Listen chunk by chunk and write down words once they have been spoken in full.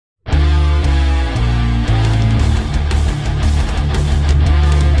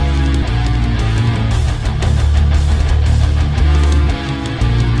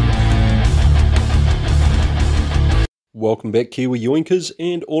Welcome back, Kiwi Yoinkers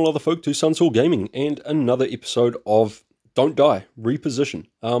and all other folk, to Sunsoul Gaming and another episode of Don't Die, Reposition.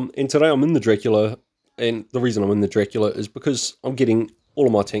 And today I'm in the Dracula, and the reason I'm in the Dracula is because I'm getting all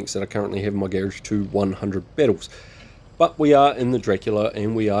of my tanks that I currently have in my garage to 100 battles. But we are in the Dracula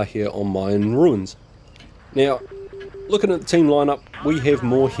and we are here on Mayan Ruins. Now, looking at the team lineup, we have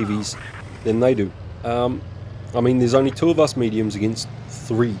more heavies than they do. I mean, there's only 2 of us mediums against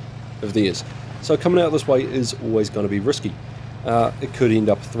 3 of theirs. So coming out this way is always going to be risky. It could end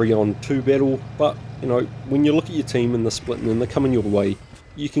up a 3-on-2 battle, but you know, when you look at your team and they're splitting and they're coming your way,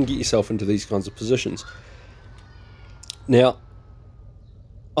 you can get yourself into these kinds of positions. Now,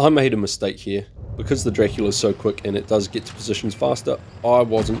 I made a mistake here. Because the Dracula is so quick and it does get to positions faster, I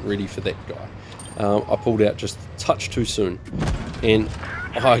wasn't ready for that guy. I pulled out just a touch too soon, and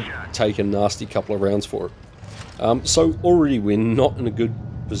I take a nasty couple of rounds for it. So already we're not in a good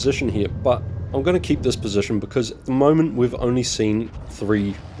position here, but I'm going to keep this position because at the moment we've only seen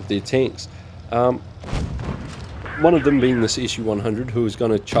 3 of their tanks. One of them being this SU-100, who is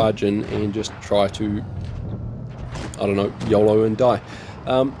going to charge in and just try to, I don't know, YOLO and die.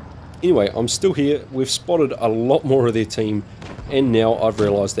 Anyway, I'm still here. We've spotted a lot more of their team, and now I've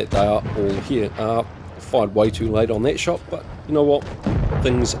realised that they are all here. Fired way too late on that shot, but you know what?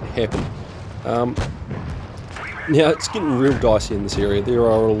 Things happen. Now, it's getting real dicey in this area. There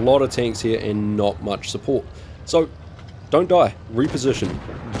are a lot of tanks here and not much support. So, don't die. Reposition.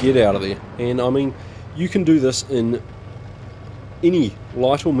 Get out of there. And I mean, you can do this in any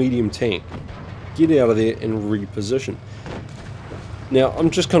light or medium tank. Get out of there and reposition. Now, I'm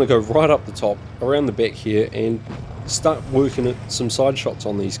just going to go right up the top, around the back here, and start working at some side shots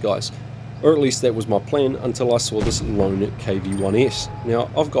on these guys. Or at least that was my plan until I saw this lone at KV-1S. Now,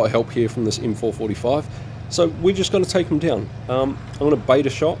 I've got help here from this M445. So we're just going to take him down. I'm going to bait a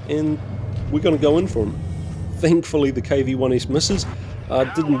shot and we're going to go in for him. Thankfully the KV-1S misses. I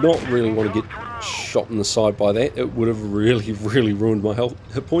did not really want to get shot in the side by that. It would have really ruined my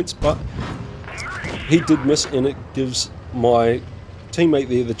hit points, but he did miss, and it gives my teammate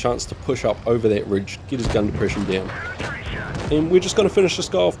there the chance to push up over that ridge, get his gun depression down. And we're just going to finish this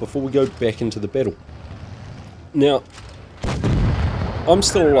guy off before we go back into the battle. Now, I'm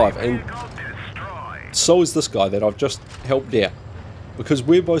still alive, and so is this guy that I've just helped out. Because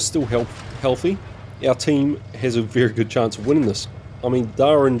we're both still healthy, our team has a very good chance of winning this. I mean,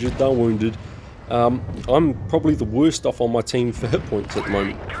 they're injured, they're wounded. I'm probably the worst off on my team for hit points at the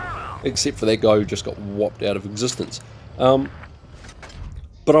moment. Except for that guy who just got whopped out of existence. But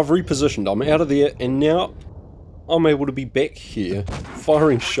I've repositioned, I'm out of there, and now I'm able to be back here,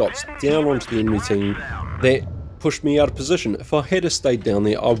 firing shots down onto the enemy team that pushed me out of position. If I had stayed down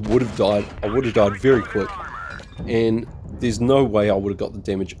there, I would have died. I would have died very quick, and there's no way I would have got the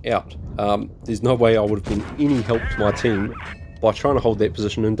damage out. There's no way I would have been any help to my team by trying to hold that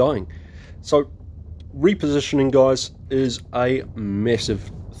position and dying. So repositioning, guys, is a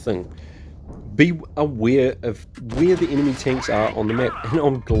massive thing. Be aware of where the enemy tanks are on the map, and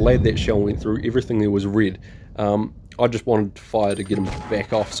I'm glad that shell went through. Everything there was red. I just wanted to fire to get him to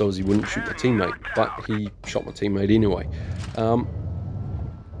back off so as he wouldn't shoot my teammate, but he shot my teammate anyway.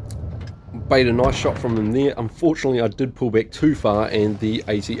 Bait a nice shot from him there. Unfortunately, I did pull back too far and the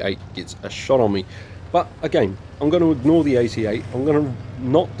 88 gets a shot on me. But again, I'm going to ignore the 88. I'm going to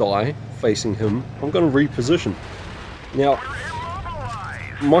not die facing him. I'm going to reposition. Now,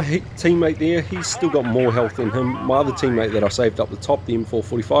 my teammate there, he's still got more health than him. My other teammate that I saved up the top, the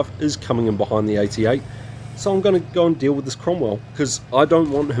M445, is coming in behind the 88. So I'm going to go and deal with this Cromwell, because I don't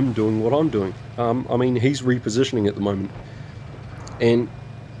want him doing what I'm doing. I mean, he's repositioning at the moment. And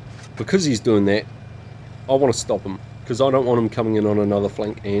because he's doing that, I want to stop him, because I don't want him coming in on another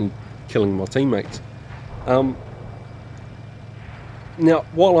flank and killing my teammates. Now,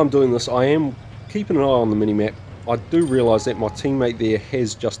 while I'm doing this, I am keeping an eye on the minimap. I do realise that my teammate there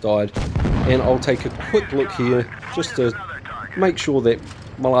has just died, and I'll take a quick look here just to make sure that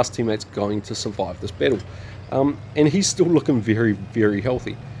my last teammate's going to survive this battle. And he's still looking very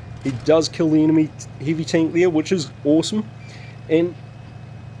healthy. He does kill the enemy heavy tank there, which is awesome. And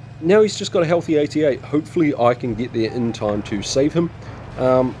now he's just got a healthy 88. Hopefully I can get there in time to save him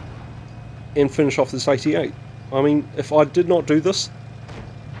and finish off this 88. I mean, if I did not do this,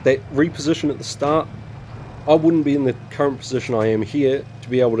 that reposition at the start, I wouldn't be in the current position I am here to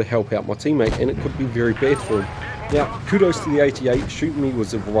be able to help out my teammate, and it could be very bad for him. Now, kudos to the 88, shooting me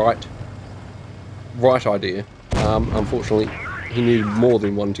was the right idea. Unfortunately, he needed more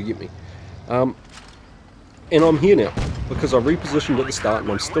than one to get me. And I'm here now, because I repositioned at the start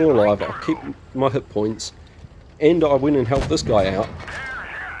and I'm still alive. I kept my hit points, and I went and helped this guy out.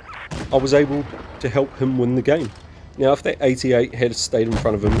 I was able to help him win the game. Now, if that 88 had stayed in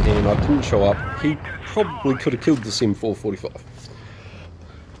front of him and I didn't show up, he probably could have killed this M445.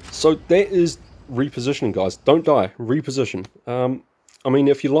 So that is repositioning, guys. Don't die, reposition. I mean,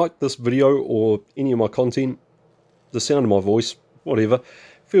 if you like this video or any of my content, the sound of my voice, whatever,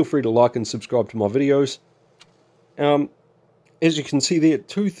 feel free to like and subscribe to my videos. As you can see there,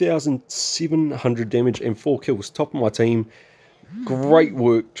 2,700 damage and 4 kills, top of my team. Great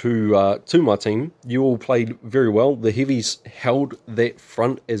work to my team. You all played very well. The heavies held that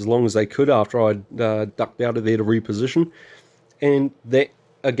front as long as they could after I ducked out of there to reposition, and that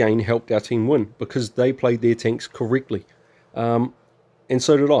again helped our team win because they played their tanks correctly. And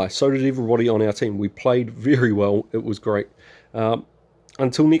so did I. So did everybody on our team. We played very well. It was great.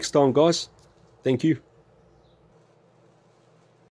 Until next time, guys, thank you.